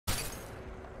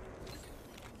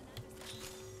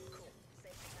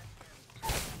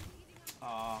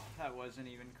wasn't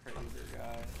even Kraber,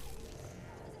 guy.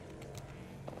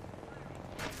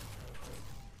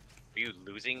 Are you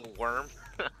losing, worm?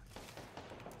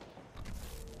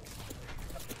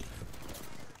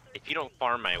 If you don't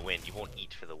farm my win, you won't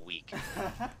eat for the week.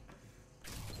 Oh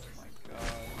my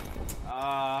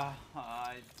god.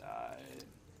 I died.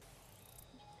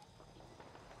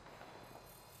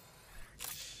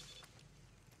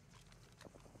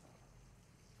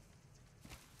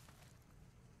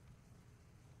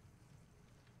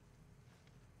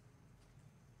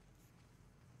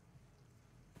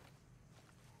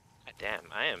 God damn,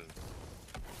 I am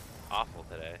awful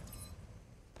today.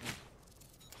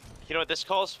 You know what this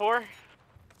calls for?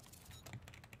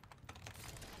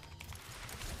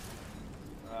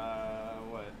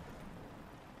 What?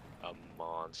 A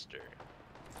monster.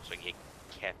 So I can get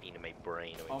caffeine in my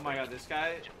brain. Oh my god, this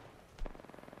guy...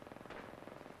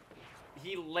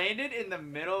 He landed in the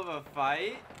middle of a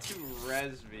fight to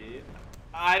res me.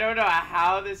 I don't know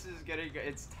how this is gonna go.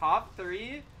 It's top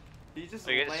 3. He just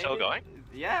Are you guys still going?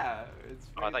 Yeah. It's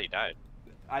Oh, I thought you died.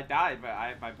 I died,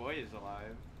 but my boy is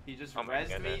alive. He just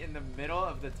rezzed me in the middle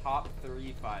of the top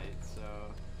 3 fights, so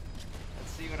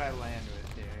let's see what I land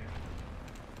with here.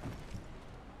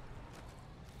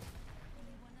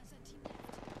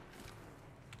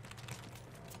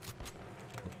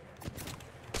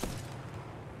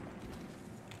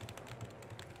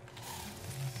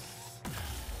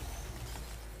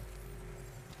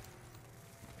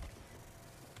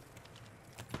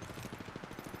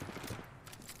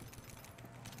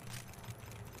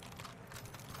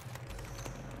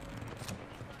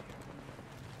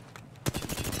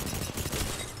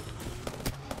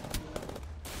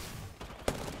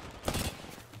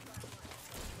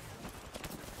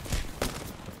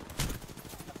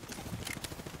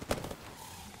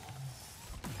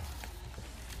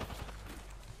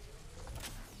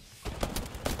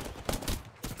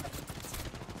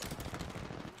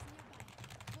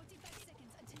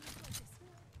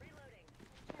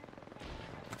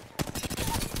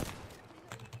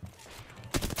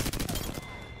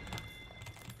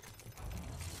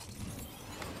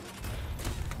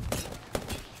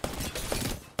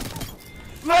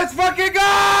 Let's fucking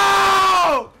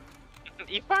go!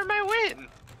 You farmed my win!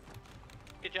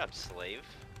 Good job, slave.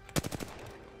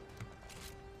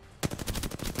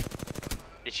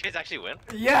 Did you guys actually win?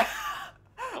 Yeah!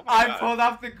 Oh I God. pulled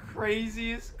off the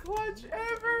craziest clutch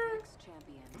ever!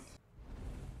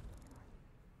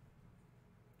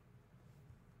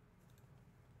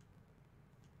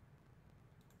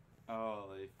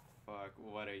 Holy fuck,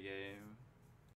 what a game.